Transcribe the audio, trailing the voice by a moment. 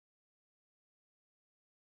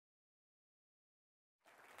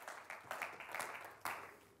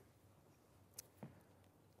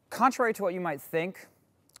contrary to what you might think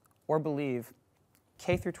or believe,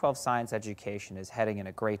 K-12 science education is heading in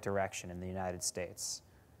a great direction in the United States.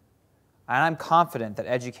 And I'm confident that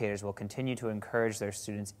educators will continue to encourage their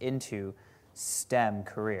students into STEM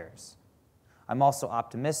careers. I'm also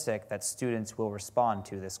optimistic that students will respond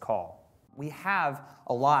to this call. We have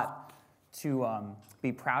a lot to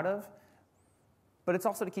be proud of, but it's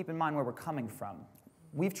also to keep in mind where we're coming from.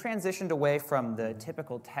 We've transitioned away from the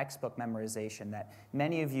typical textbook memorization that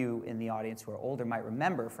many of you in the audience who are older might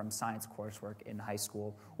remember from science coursework in high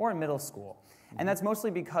school or in middle school. And that's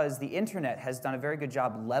mostly because the internet has done a very good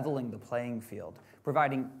job leveling the playing field,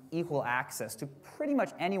 providing equal access to pretty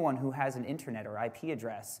much anyone who has an internet or IP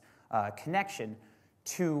address connection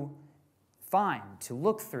to find, to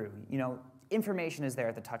look through. You know, information is there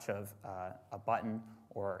at the touch of a button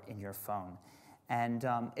or in your phone. And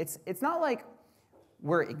it's not like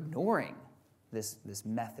we're ignoring this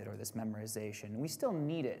method or this memorization. We still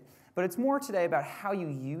need it. But it's more today about how you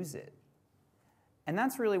use it. And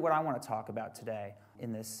that's really what I want to talk about today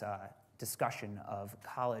in this discussion of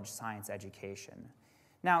college science education.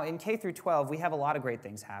 Now, in K-12, we have a lot of great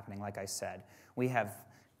things happening, like I said. We have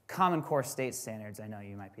Common Core state standards. I know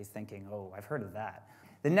you might be thinking, oh, I've heard of that.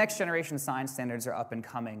 The next generation science standards are up and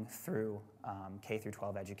coming through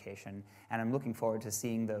K-12 education, and I'm looking forward to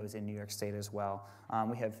seeing those in New York State as well.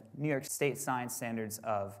 We have New York State science standards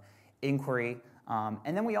of inquiry,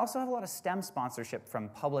 and then we also have a lot of STEM sponsorship from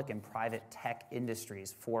public and private tech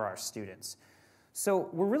industries for our students. So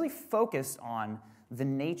we're really focused on the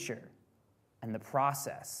nature and the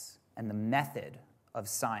process and the method of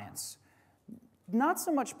science, not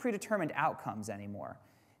so much predetermined outcomes anymore.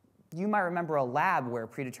 You might remember a lab where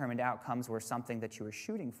predetermined outcomes were something that you were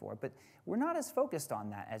shooting for, but we're not as focused on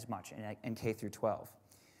that as much in K-12.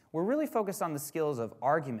 We're really focused on the skills of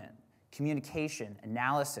argument, communication,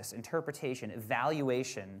 analysis, interpretation,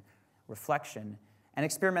 evaluation, reflection, and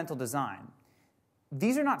experimental design.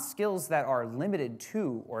 These are not skills that are limited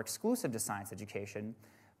to or exclusive to science education,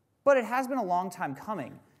 but it has been a long time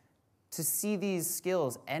coming to see these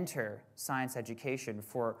skills enter science education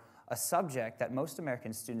for a subject that most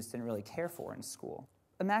American students didn't really care for in school.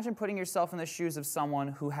 Imagine putting yourself in the shoes of someone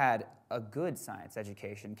who had a good science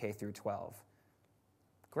education, K-12.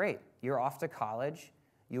 Great, you're off to college,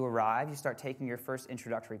 you arrive, you start taking your first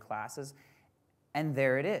introductory classes, and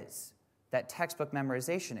there it is, that textbook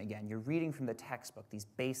memorization again. You're reading from the textbook, these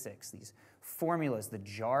basics, these formulas, the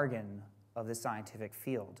jargon of the scientific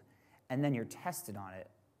field, and then you're tested on it,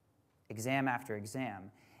 exam after exam.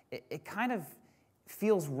 It kind of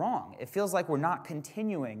feels wrong. It feels like we're not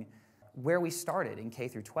continuing where we started in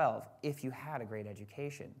K-12 if you had a great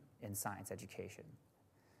education in science education.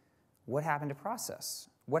 What happened to process?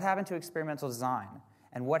 What happened to experimental design?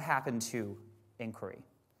 And what happened to inquiry?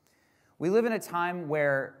 We live in a time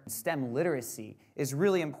where STEM literacy is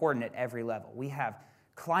really important at every level. We have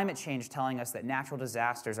climate change telling us that natural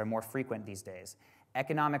disasters are more frequent these days,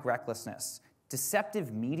 economic recklessness,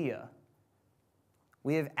 deceptive media.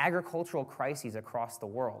 We have agricultural crises across the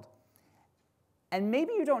world. And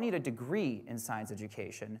maybe you don't need a degree in science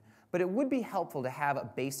education, but it would be helpful to have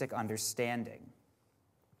a basic understanding.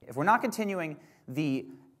 If we're not continuing the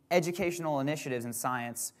educational initiatives in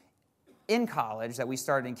science in college that we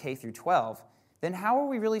started in K-12, then how are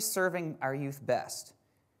we really serving our youth best?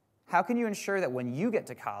 How can you ensure that when you get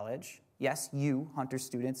to college, yes, you, Hunter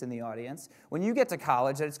students in the audience, when you get to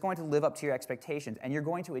college, that it's going to live up to your expectations and you're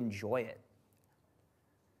going to enjoy it?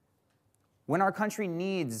 When our country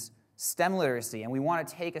needs STEM literacy and we want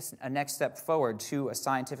to take a next step forward to a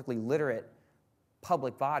scientifically literate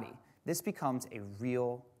public body, this becomes a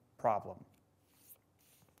real problem.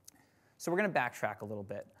 So we're going to backtrack a little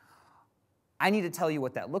bit. I need to tell you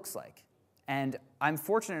what that looks like. And I'm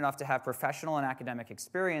fortunate enough to have professional and academic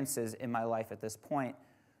experiences in my life at this point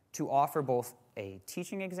to offer both a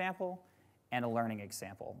teaching example and a learning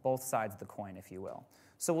example, both sides of the coin, if you will.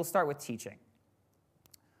 So we'll start with teaching.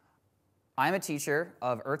 I'm a teacher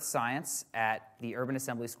of earth science at the Urban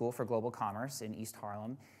Assembly School for Global Commerce in East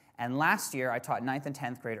Harlem. And last year, I taught 9th and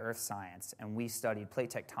 10th grade earth science, and we studied plate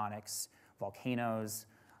tectonics, volcanoes,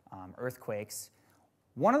 earthquakes.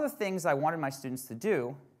 One of the things I wanted my students to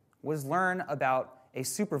do was learn about a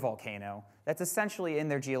supervolcano that's essentially in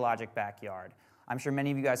their geologic backyard. I'm sure many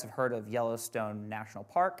of you guys have heard of Yellowstone National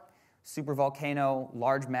Park. Supervolcano,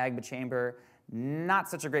 large magma chamber, not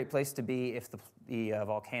such a great place to be if the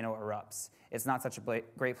volcano erupts. It's not such a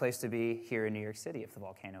great place to be here in New York City if the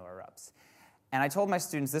volcano erupts. And I told my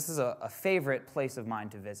students this is a favorite place of mine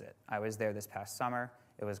to visit. I was there this past summer.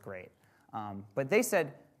 It was great. But they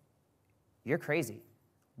said, "You're crazy.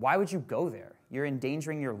 Why would you go there? You're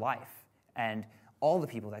endangering your life. And all the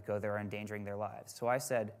people that go there are endangering their lives. So I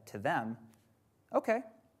said to them, okay,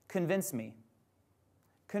 convince me.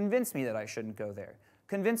 Convince me that I shouldn't go there.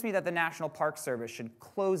 Convince me that the National Park Service should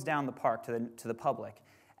close down the park to the public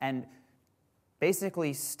and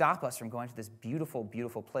basically stop us from going to this beautiful,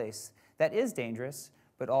 beautiful place that is dangerous,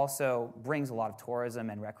 but also brings a lot of tourism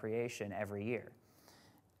and recreation every year.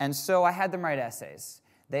 And so I had them write essays.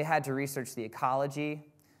 They had to research the ecology,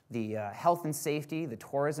 the health and safety, the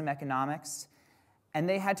tourism economics, and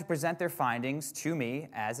they had to present their findings to me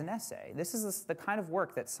as an essay. This is the kind of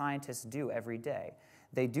work that scientists do every day.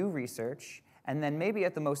 They do research, and then maybe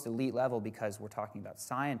at the most elite level, because we're talking about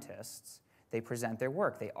scientists, they present their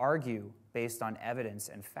work. They argue based on evidence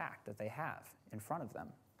and fact that they have in front of them.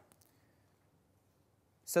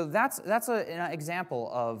 So that's an example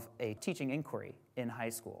of a teaching inquiry in high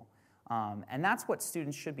school. And that's what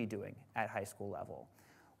students should be doing at high school level.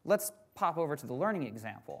 Let's pop over to the learning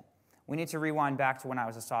example. We need to rewind back to when I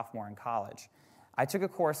was a sophomore in college. I took a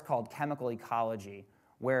course called Chemical Ecology,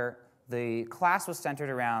 where the class was centered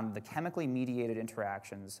around the chemically mediated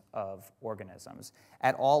interactions of organisms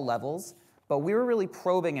at all levels, but we were really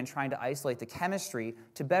probing and trying to isolate the chemistry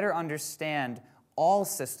to better understand all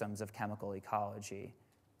systems of chemical ecology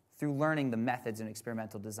through learning the methods and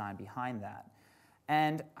experimental design behind that.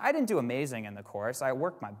 And I didn't do amazing in the course. I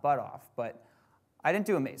worked my butt off, but I didn't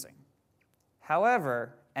do amazing.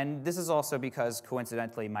 However, and this is also because,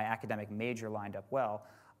 coincidentally, my academic major lined up well,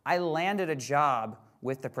 I landed a job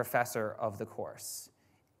with the professor of the course.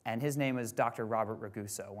 And his name was Dr. Robert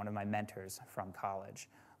Ragusa, one of my mentors from college.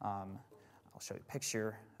 I'll show you a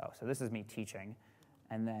picture. Oh, so this is me teaching.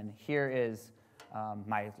 And then here is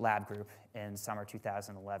my lab group in summer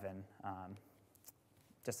 2011.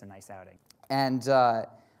 Just a nice outing. And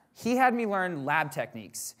he had me learn lab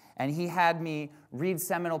techniques, and he had me read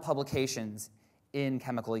seminal publications in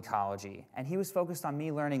chemical ecology. And he was focused on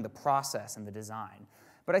me learning the process and the design.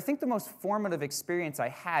 But I think the most formative experience I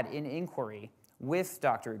had in inquiry with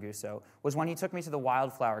Dr. Ragusa was when he took me to the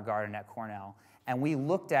wildflower garden at Cornell, and we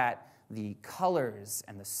looked at the colors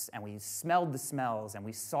and we smelled the smells, and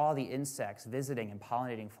we saw the insects visiting and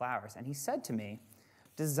pollinating flowers. And he said to me,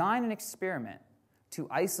 design an experiment to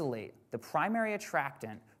isolate the primary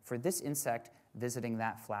attractant for this insect visiting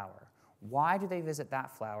that flower. Why do they visit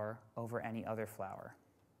that flower over any other flower?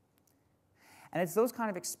 And it's those kind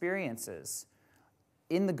of experiences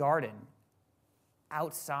in the garden,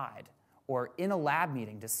 outside, or in a lab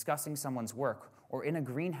meeting discussing someone's work, or in a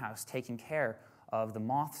greenhouse taking care of the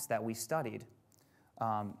moths that we studied,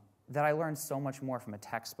 that I learned so much more from a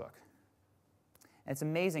textbook. And it's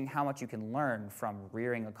amazing how much you can learn from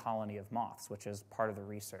rearing a colony of moths, which is part of the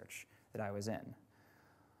research that I was in.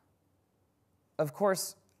 Of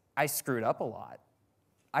course, I screwed up a lot.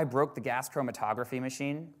 I broke the gas chromatography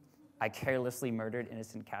machine. I carelessly murdered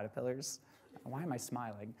innocent caterpillars. Why am I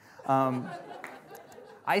smiling?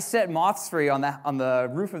 I set moths free on the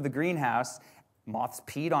roof of the greenhouse. Moths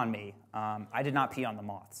peed on me. I did not pee on the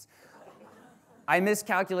moths. I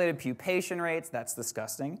miscalculated pupation rates. That's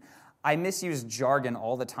disgusting. I misused jargon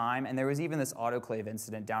all the time, and there was even this autoclave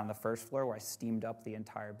incident down on the first floor where I steamed up the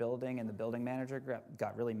entire building, and the building manager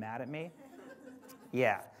got really mad at me.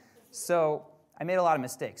 Yeah. So I made a lot of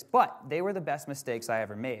mistakes, but they were the best mistakes I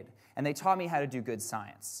ever made, and they taught me how to do good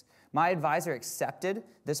science. My advisor accepted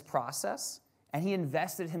this process, and he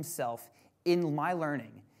invested himself in my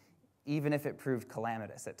learning, even if it proved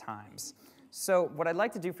calamitous at times. So what I'd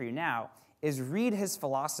like to do for you now is read his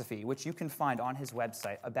philosophy, which you can find on his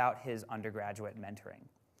website, about his undergraduate mentoring.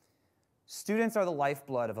 Students are the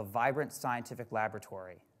lifeblood of a vibrant scientific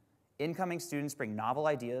laboratory. Incoming students bring novel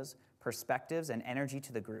ideas, perspectives, and energy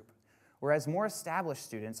to the group, whereas more established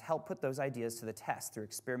students help put those ideas to the test through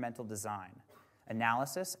experimental design,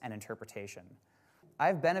 analysis, and interpretation.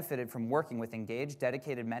 I've benefited from working with engaged,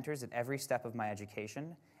 dedicated mentors at every step of my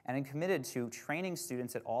education, and am committed to training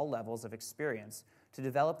students at all levels of experience to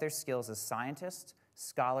develop their skills as scientists,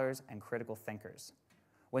 scholars, and critical thinkers.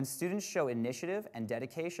 When students show initiative and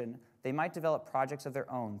dedication, they might develop projects of their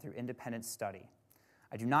own through independent study.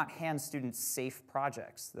 I do not hand students safe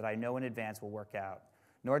projects that I know in advance will work out,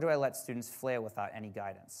 nor do I let students flail without any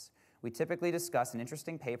guidance. We typically discuss an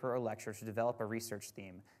interesting paper or lecture to develop a research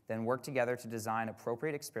theme, then work together to design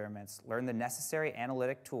appropriate experiments, learn the necessary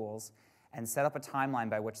analytic tools, and set up a timeline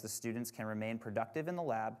by which the students can remain productive in the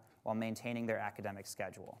lab while maintaining their academic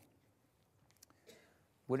schedule.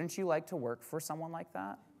 Wouldn't you like to work for someone like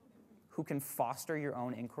that, who can foster your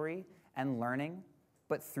own inquiry and learning,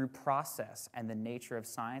 but through process and the nature of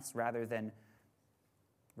science rather than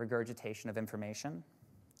regurgitation of information?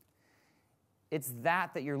 It's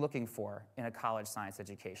that you're looking for in a college science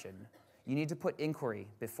education. you need to put inquiry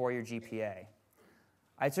before your GPA.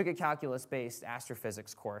 I took a calculus-based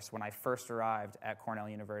astrophysics course when I first arrived at Cornell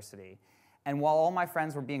University. And while all my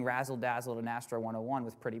friends were being razzle-dazzled in Astro 101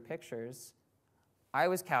 with pretty pictures, I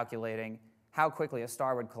was calculating how quickly a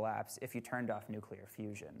star would collapse if you turned off nuclear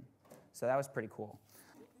fusion. So that was pretty cool.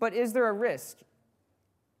 But is there a risk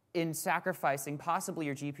in sacrificing possibly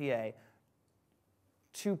your GPA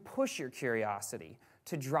to push your curiosity,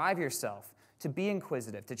 to drive yourself, to be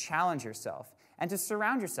inquisitive, to challenge yourself, and to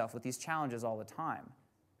surround yourself with these challenges all the time,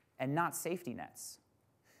 and not safety nets?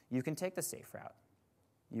 You can take the safe route.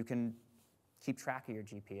 You can keep track of your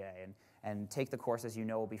GPA and take the courses you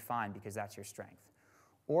know will be fine because that's your strength.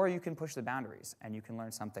 Or you can push the boundaries and you can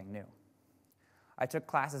learn something new. I took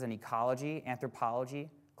classes in ecology,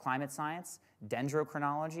 anthropology, climate science,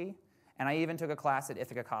 dendrochronology, and I even took a class at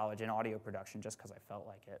Ithaca College in audio production just because I felt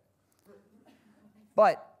like it.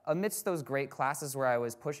 But amidst those great classes where I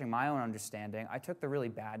was pushing my own understanding, I took the really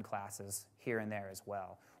bad classes here and there as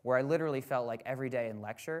well, where I literally felt like every day in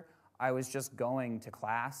lecture, I was just going to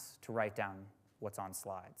class to write down what's on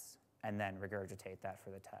slides and then regurgitate that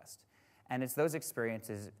for the test. And it's those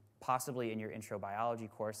experiences, possibly in your intro biology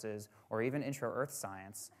courses or even intro earth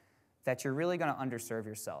science, that you're really going to underserve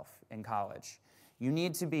yourself in college. You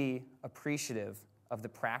need to be appreciative of the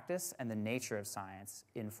practice and the nature of science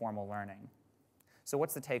in formal learning. So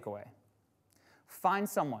what's the takeaway? Find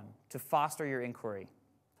someone to foster your inquiry.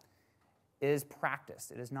 It is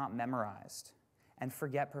practiced. It is not memorized. And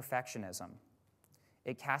forget perfectionism.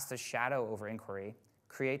 It casts a shadow over inquiry,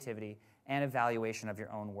 creativity, and evaluation of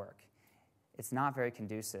your own work. It's not very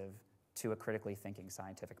conducive to a critically thinking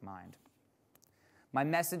scientific mind. My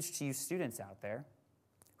message to you students out there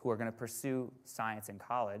who are going to pursue science in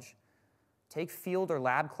college: take field or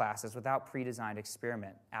lab classes without pre-designed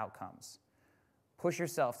experiment outcomes. Push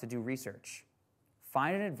yourself to do research.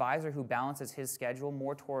 Find an advisor who balances his schedule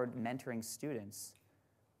more toward mentoring students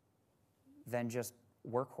than just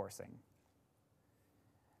workhorsing.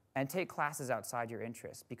 And take classes outside your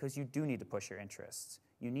interests, because you do need to push your interests.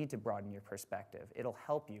 You need to broaden your perspective. It'll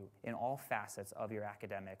help you in all facets of your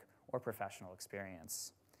academic or professional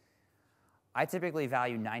experience. I typically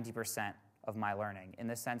value 90% of my learning in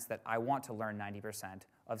the sense that I want to learn 90%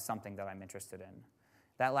 of something that I'm interested in.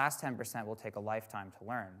 That last 10% will take a lifetime to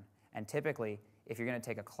learn. And typically, if you're going to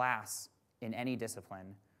take a class in any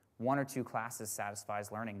discipline, 1 or 2 classes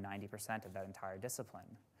satisfies learning 90% of that entire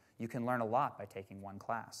discipline. You can learn a lot by taking 1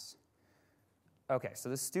 class. Okay, so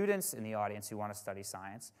the students in the audience who want to study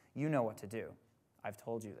science, you know what to do. I've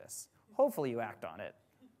told you this. Hopefully you act on it.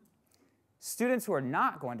 Students who are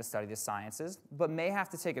not going to study the sciences, but may have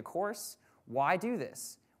to take a course, why do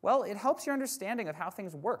this? Well, it helps your understanding of how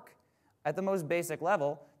things work. At the most basic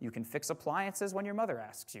level, you can fix appliances when your mother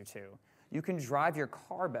asks you to. You can drive your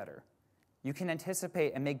car better. You can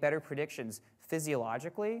anticipate and make better predictions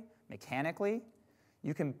physiologically, mechanically.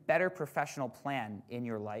 You can better professional plan in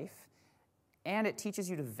your life. And it teaches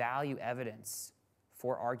you to value evidence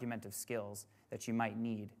for argumentative skills that you might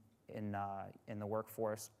need in the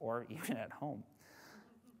workforce or even at home.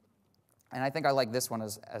 And I think I like this one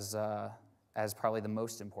as probably the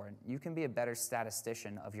most important. You can be a better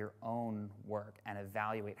statistician of your own work and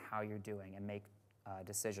evaluate how you're doing and make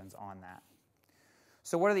decisions on that.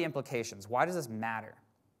 So what are the implications? Why does this matter?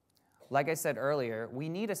 Like I said earlier, we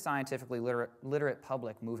need a scientifically literate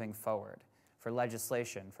public moving forward for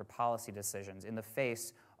legislation, for policy decisions in the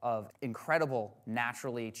face of incredible,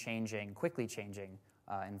 naturally changing, quickly changing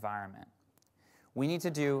environment. We need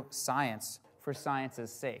to do science for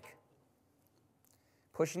science's sake.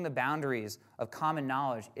 Pushing the boundaries of common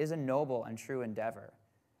knowledge is a noble and true endeavor,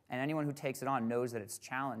 and anyone who takes it on knows that it's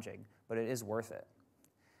challenging, but it is worth it.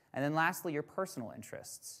 And then lastly, your personal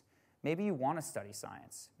interests. Maybe you want to study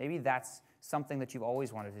science. Maybe that's something that you've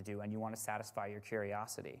always wanted to do and you want to satisfy your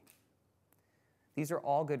curiosity. These are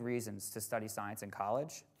all good reasons to study science in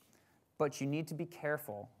college, but you need to be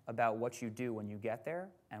careful about what you do when you get there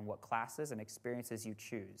and what classes and experiences you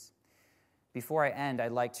choose. Before I end,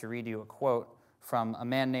 I'd like to read you a quote from a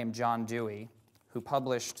man named John Dewey, who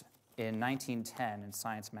published in 1910 in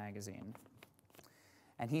Science magazine.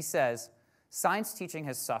 And he says, "Science teaching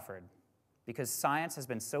has suffered because science has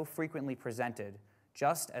been so frequently presented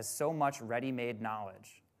just as so much ready-made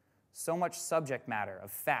knowledge, so much subject matter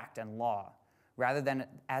of fact and law, rather than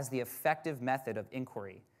as the effective method of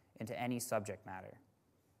inquiry into any subject matter."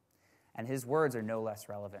 And his words are no less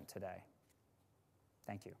relevant today.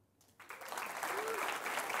 Thank you.